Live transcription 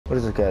What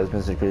is it, guys?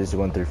 Mr. Crazy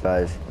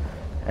 135,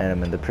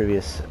 and in the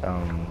previous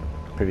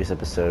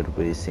episode,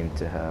 we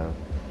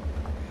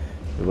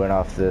went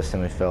off this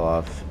and we fell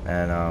off,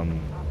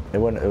 and it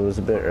was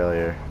a bit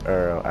earlier,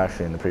 or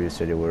actually in the previous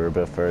video we were a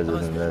bit further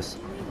than this,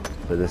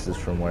 but this is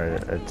from where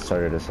it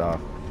started us off.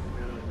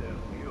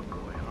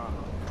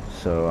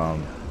 So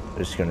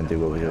we're just gonna do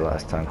what we did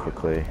last time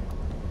quickly.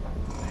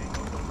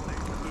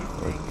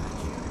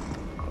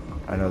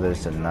 I know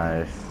there's a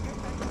knife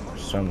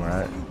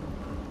somewhere.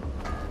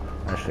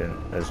 Actually,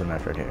 there's a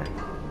knife right here.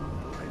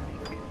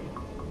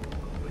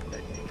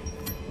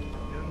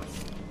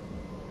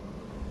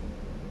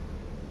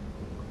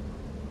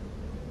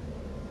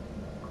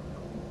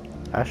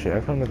 Actually, I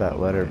remember that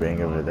letter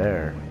being over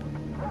there.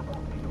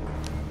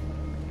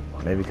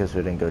 Maybe because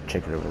we didn't go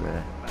check it over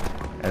there.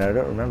 And I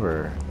don't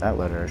remember that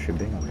letter actually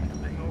being over there.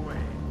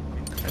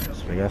 Okay,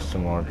 so we got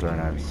some more throwing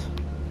knives.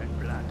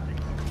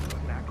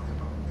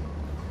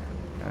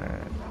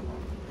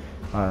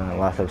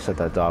 Last episode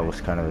that dog was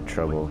kind of a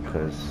trouble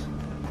because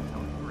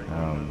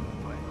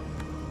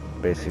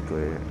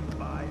basically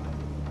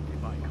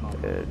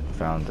it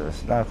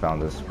not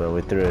found us, but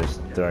we threw his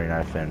throwing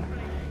knife in.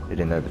 It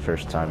didn't know the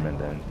first time, and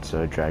then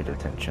so it dragged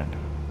attention.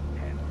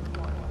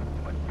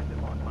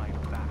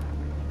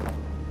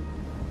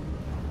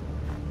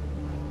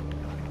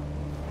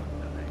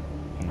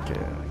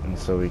 Okay, and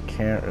so we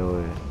can't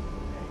really.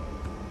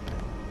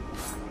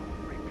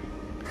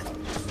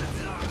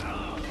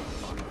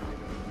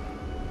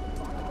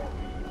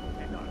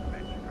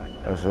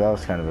 Oh, so that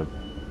was kind of a.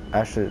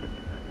 Actually,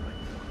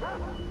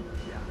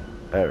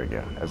 there we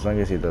go. As long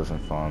as he doesn't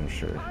fall, I'm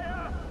sure.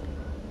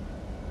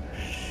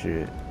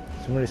 Shit.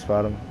 Somebody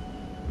spot him?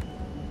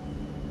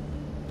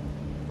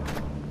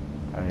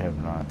 I have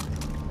not.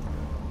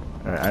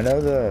 Alright, I know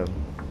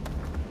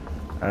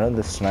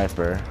the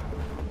sniper.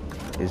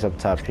 He's up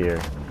top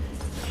here.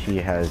 He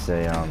has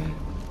a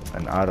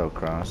an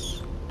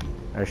autocross.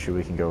 Actually,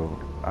 we can go.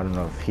 I don't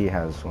know if he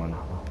has one.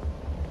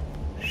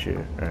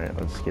 Shoot. Alright,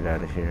 let's get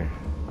out of here.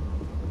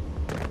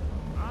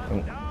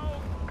 Oh.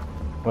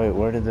 Wait,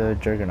 where did the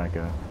Juggernaut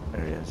go?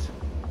 There he is.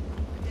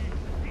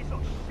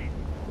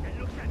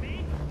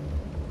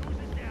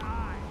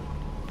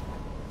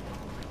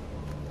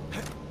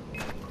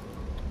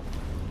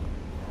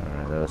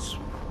 Alright, that's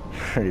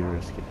pretty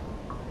risky.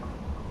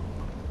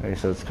 Okay,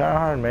 so it's kind of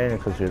hard made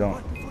because we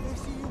don't.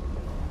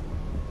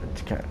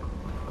 It's kind of,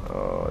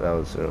 oh, that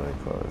was really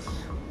close.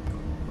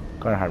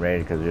 Kind of hard made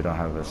because we don't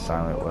have a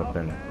silent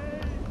weapon,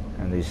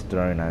 and these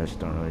throwing knives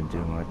don't really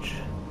do much.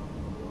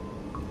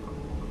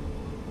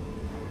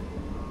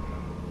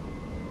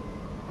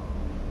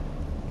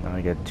 Now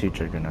I got 2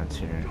 Juggernauts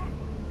here.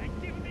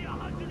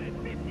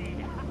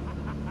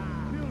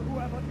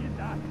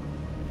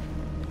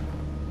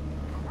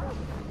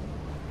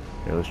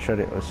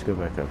 Okay, let's go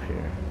back up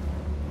here.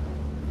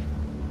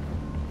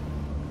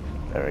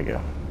 There we go.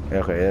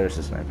 Okay, there's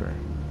the sniper.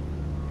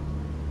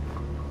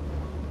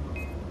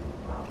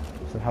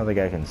 Somehow the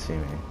guy can see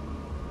me.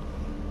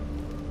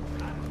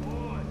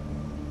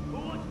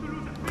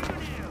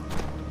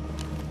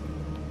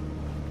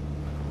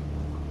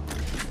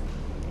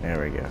 There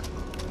we go.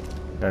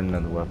 Got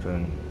another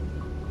weapon.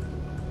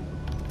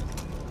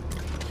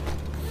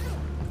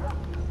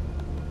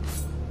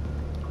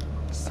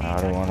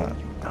 I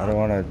don't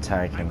wanna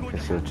attack him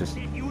because he would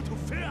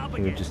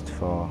just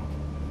fall.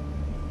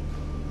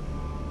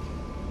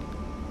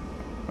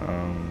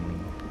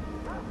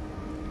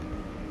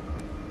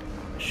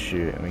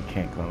 Shoot, and we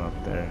can't climb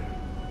up there.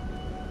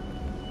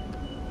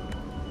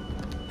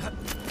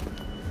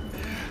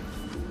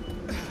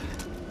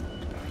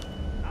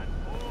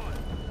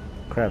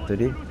 Crap, did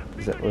he?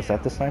 Was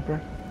that the sniper?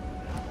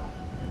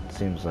 It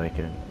seems like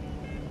it.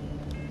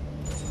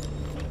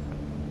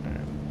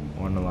 Alright,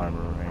 1 alarm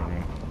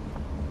remaining.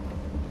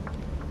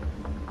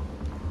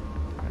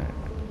 Alright,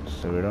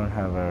 so we don't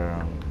have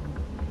our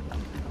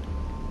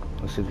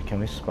let's see, can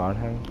we spot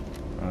him?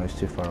 Oh, he's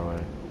too far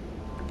away.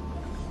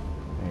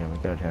 Yeah, we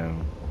got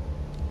him.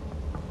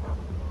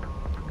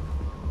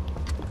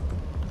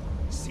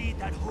 See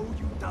that hole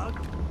you dug?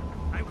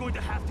 I'm going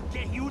to have to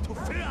get you to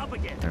fill up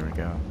again. There we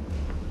go.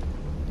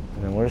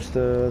 And then where's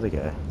the other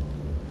guy?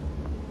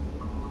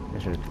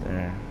 He's right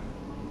there.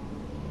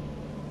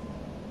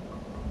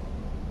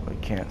 We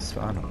can't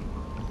spot him.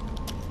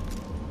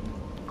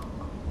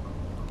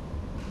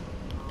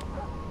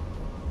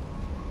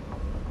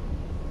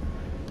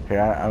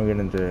 Here, I'm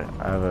gonna do.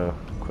 I have a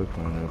quick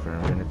maneuver.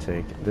 I'm gonna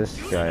take this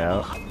guy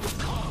out.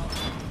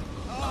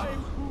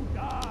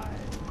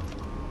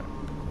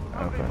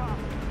 Okay.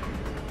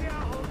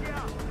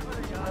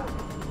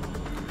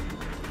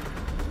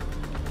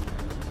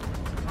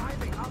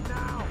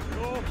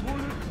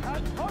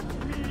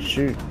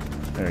 Shoot.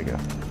 There we go.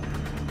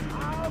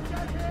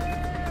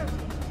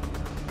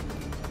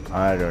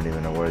 I don't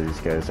even know where these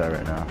guys are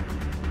right now.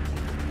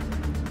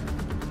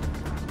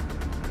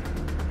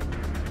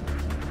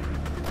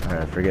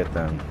 Alright, forget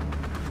them.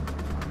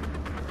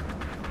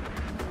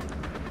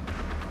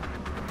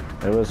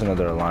 There was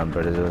another alarm,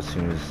 but it doesn't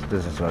seem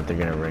like they're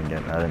gonna ring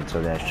it, not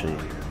until they actually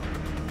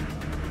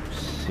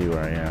see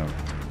where I am.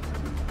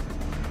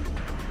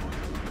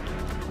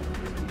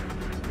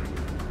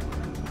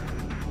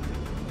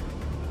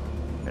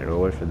 I'll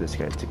wait for this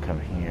guy to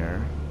come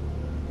here.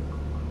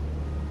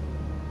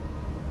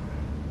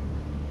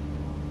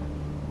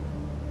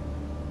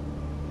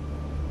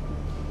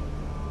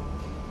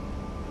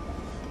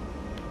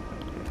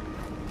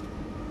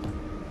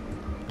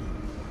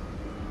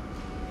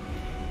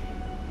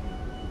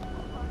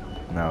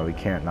 No, we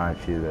can't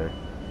knife you there.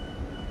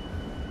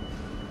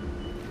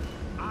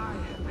 I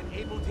have been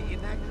able to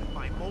enact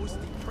my most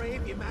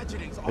depraved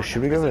imaginings. But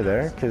should we go over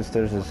there? Because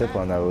there's a zip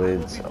line that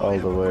leads all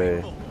the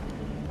way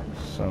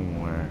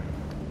somewhere.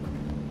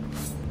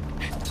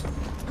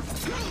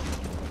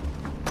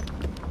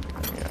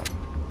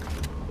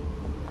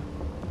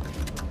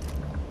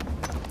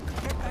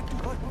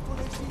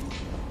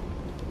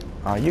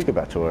 You get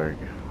back to work.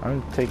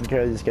 I'm taking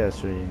care of these guys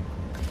for you.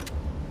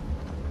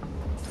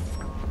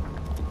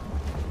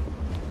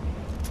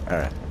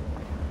 Alright.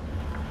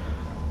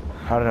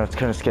 I don't know, it's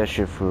kind of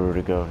sketchy if we were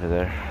to go over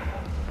there.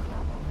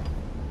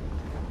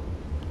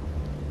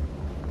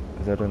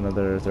 Is that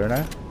another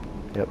Zerna?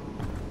 Yep.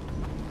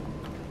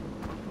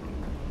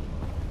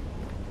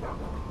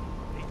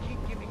 They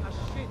keep giving us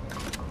shit.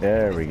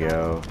 There we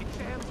go. It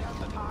jams half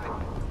the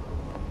time.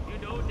 You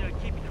know they're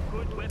keeping the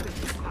good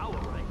weapons in power,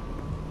 right?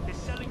 They're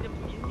selling them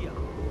to India.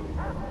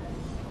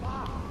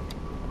 Fuck.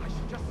 I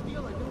should just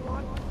steal a new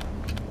one.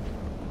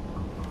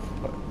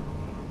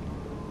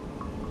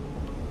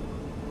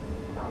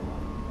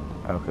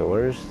 Okay,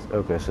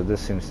 okay, so this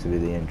seems to be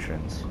the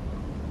entrance.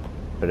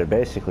 But it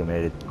basically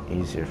made it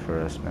easier for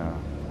us now.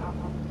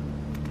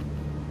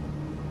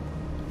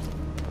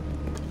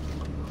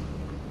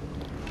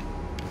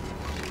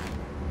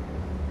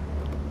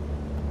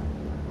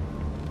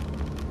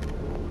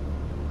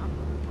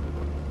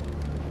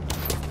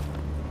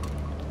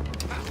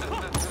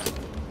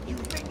 You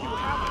think you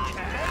have a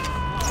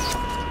chance?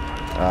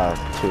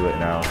 Too late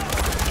now.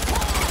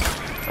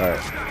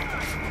 Alright.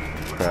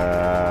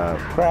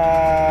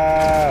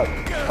 Crap!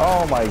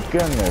 Oh my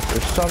goodness,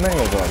 there's so many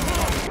of them.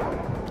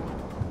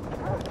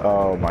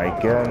 Oh my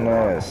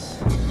goodness.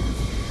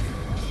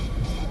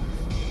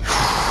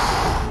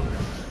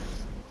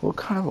 What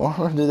kind of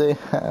armor do they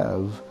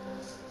have?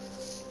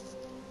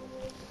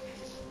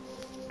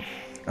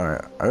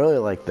 Alright, I really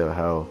like though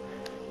how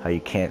you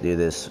can't do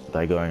this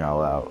by going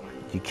all out.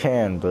 You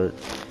can, but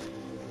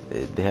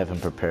they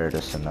haven't prepared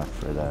us enough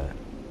for that.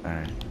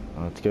 Alright,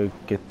 well, let's go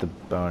get the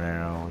bow and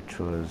arrow, which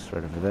was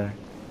right over there.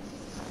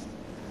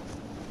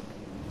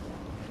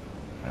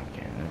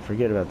 Okay, and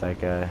forget about that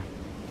guy.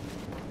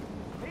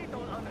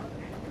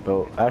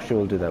 But actually,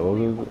 we'll do that.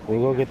 We'll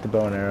go get the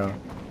bow and arrow,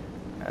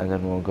 and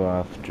then we'll go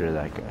after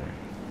that guy.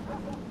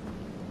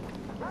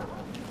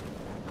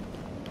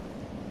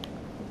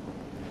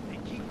 They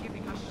keep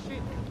giving us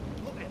shit.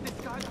 Look at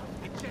this guy.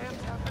 It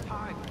jams half the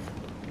time.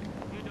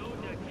 You know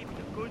they're keeping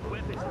the good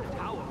weapons in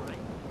power, right?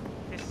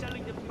 They're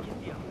selling them to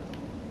India.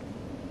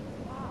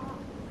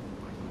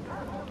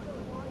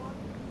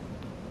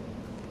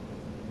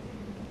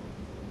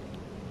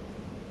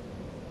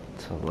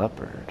 It's a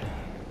leopard.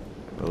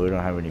 But we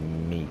don't have any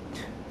meat.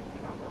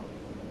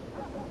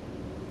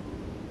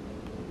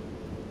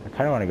 I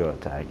kind of want to go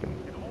attack him.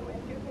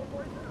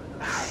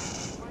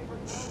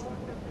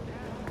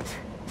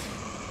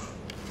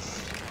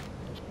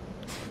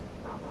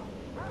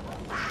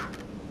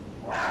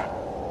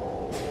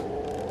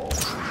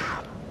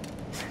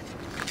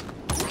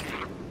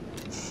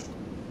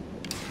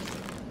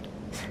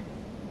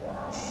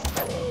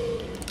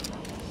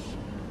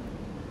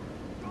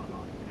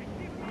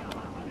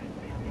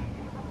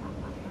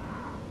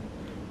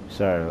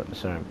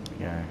 Sorry,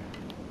 yeah.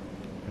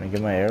 Can I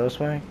get my arrows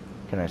back?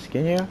 Can I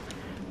skin you?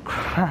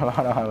 Crap,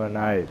 I don't have a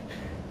knife.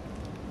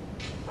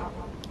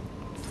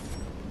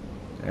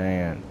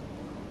 And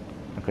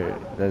okay,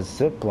 that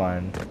zip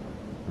line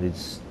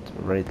leads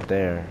right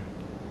there.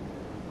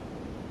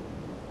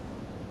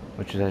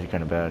 Which is actually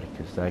kind of bad,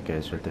 because that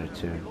guy's right there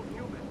too.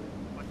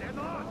 But they're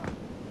not.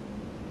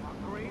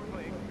 Great for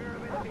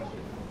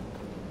experimentation.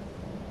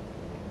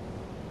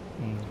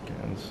 Okay,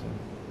 let's see.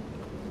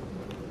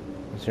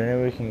 Is there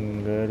any way we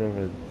can go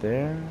over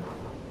there?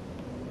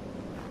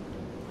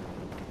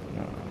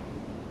 No.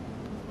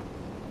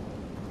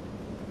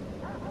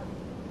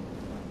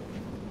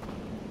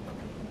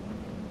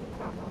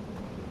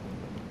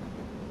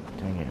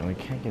 Dang it, we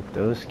can't get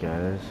those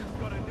guys.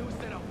 Got a new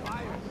set of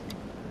fires.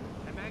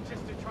 I'm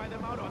anxious to try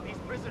them out on these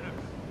prisoners.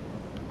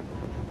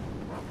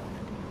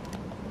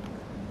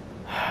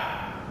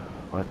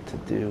 What to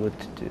do?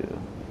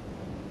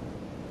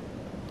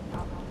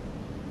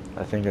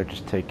 I think I'll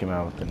just take him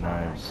out with the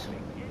knives.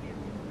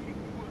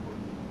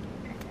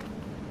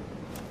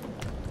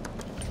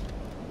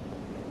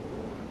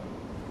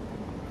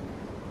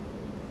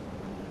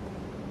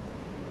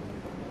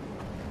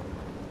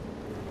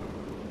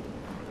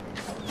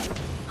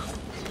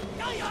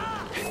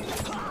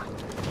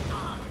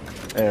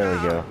 There we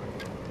go.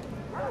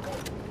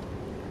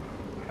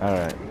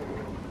 Alright.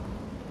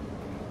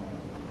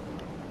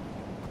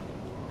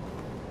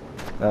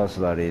 That was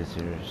a lot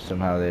easier.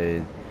 Somehow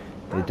they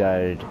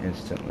died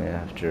instantly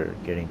after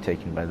getting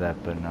taken by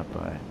that, but not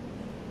by.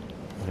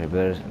 Okay,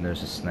 but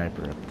there's a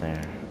sniper up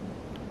there.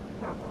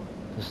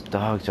 Those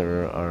dogs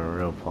are a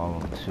real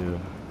problem too.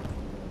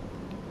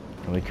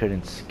 And we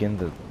couldn't skin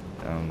the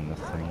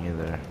thing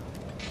either.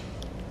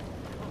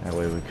 That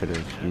way we could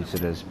have used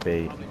it as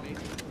bait.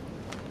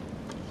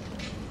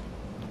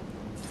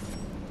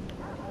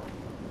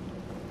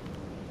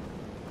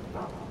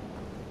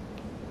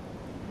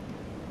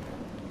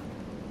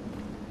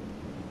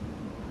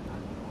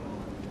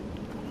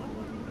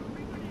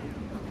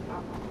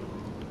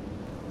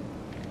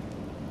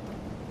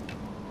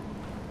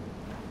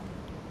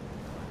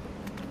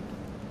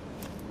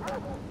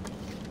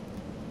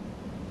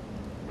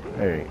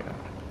 There you go.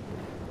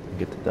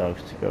 Get the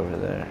dogs to go over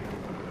there.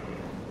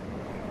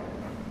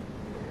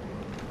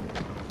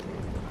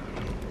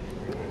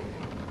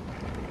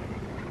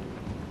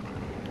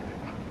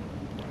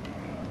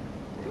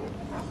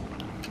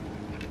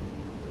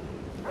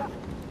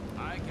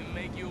 I can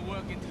make you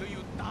work until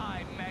you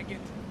die,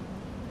 maggot.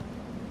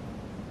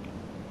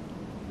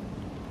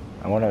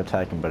 I want to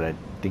attack him, but I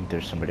think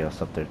there's somebody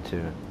else up there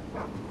too.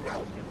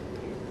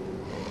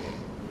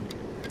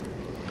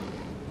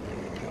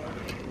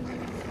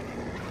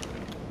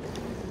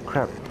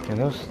 Crap, can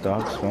those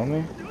dogs smell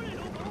me?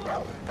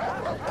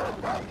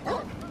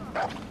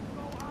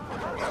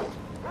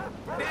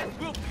 That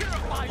will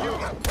purify you.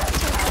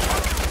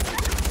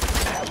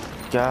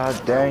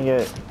 God dang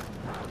it.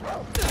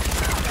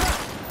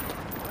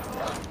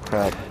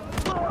 Crap.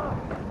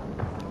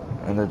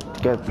 And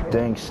get the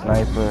dang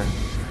sniper.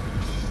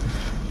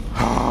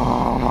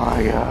 Oh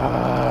my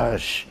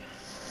gosh.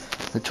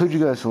 I told you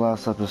guys the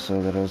last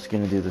episode that I was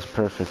gonna do this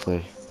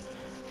perfectly.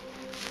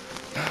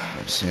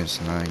 It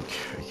seems like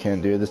I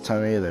can't do it this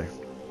time either.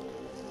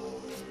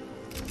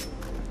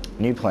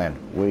 New plan.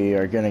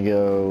 We're gonna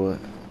go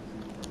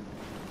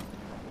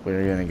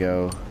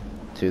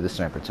to the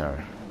sniper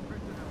tower.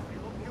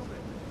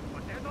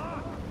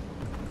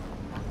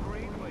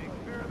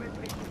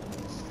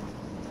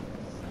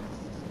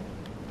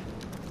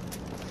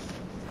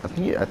 I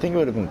think it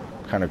would have been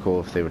kind of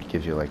cool if they would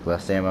give you like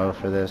less ammo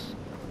for this,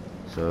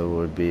 so it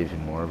would be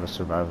even more of a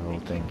survival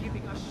thing.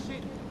 Giving us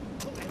shit.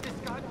 Look at this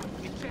gun.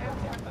 It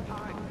jams half the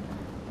time.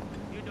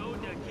 You know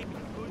they're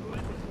keeping good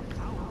weapons in the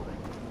tower,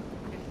 right?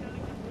 They're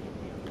selling them to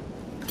India.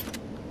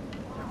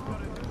 Just got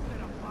a new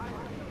set of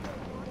fire.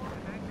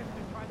 I'm anxious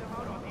to try them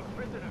out on these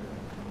prisoners.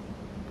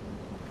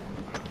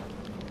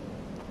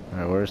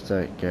 Alright, where's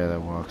that guy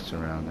that walks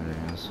around? There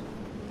he is.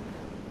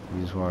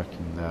 He's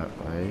walking that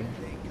way.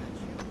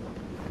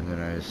 And then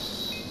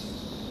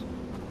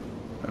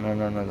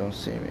no, don't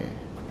see me.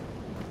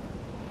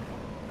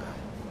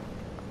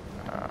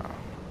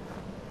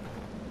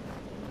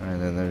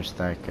 And then there's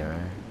that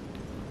guy.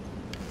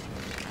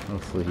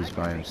 Hopefully he's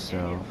by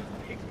himself.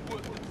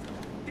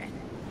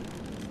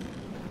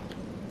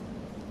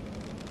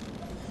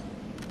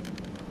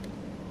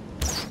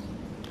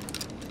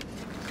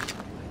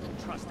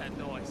 Trust that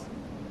noise.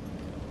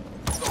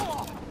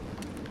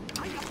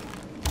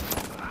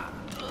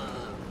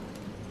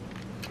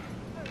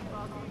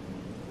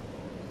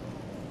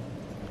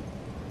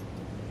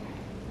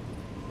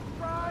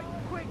 Run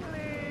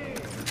quickly!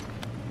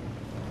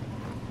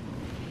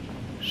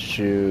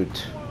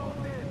 Shoot.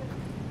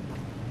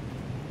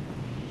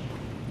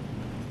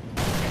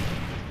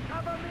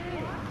 Cover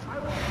me! I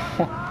will run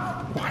them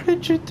out! Why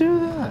did you do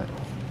that?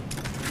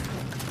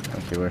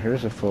 Okay, well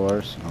here's a full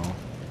arsenal.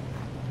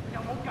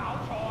 有冇搞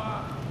錯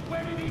啊?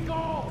 Where did he go?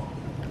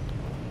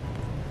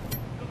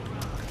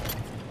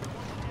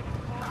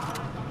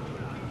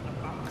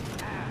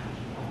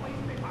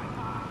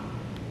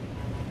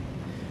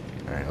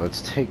 Alright,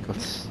 let's take care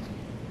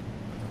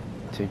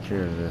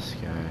of this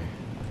guy.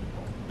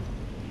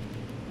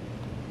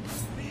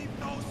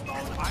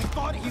 I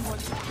thought he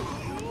was.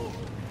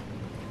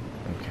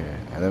 Okay,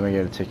 and then we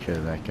gotta take care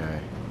of that guy.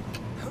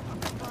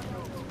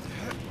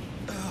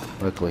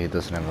 Luckily he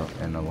doesn't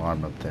have an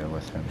alarm up there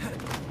with him.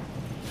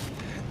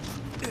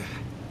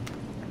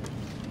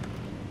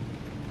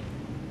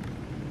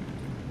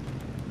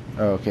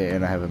 Oh, okay,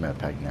 and I have a med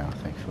pack now,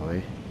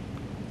 thankfully.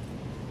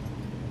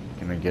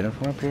 Can I get him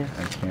from up here?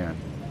 I can.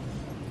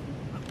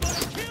 I'm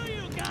gonna kill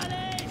you,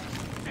 Gali!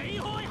 死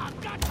開冚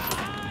家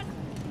鏟!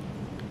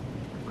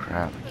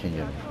 Crap, I can't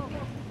get him.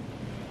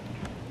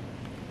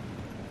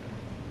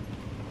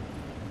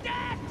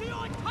 Death to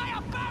your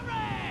entire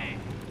family!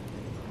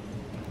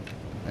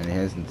 And he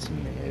hasn't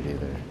seen me yet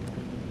either.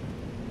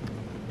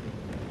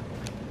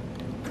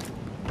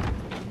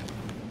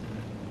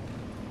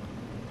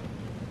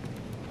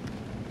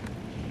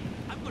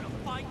 I'm gonna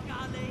fight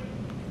Gali,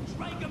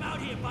 drag him out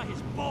here by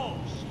his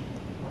balls.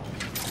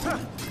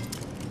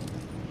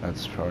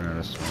 That's probably not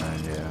a smart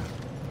idea.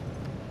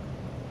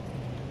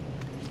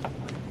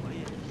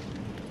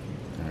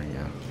 There we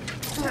go.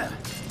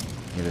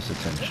 Get his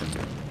attention.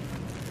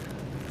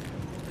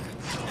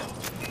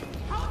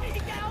 How did he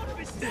get out of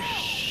his cell?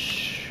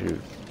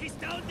 Shoot. He's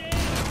down there!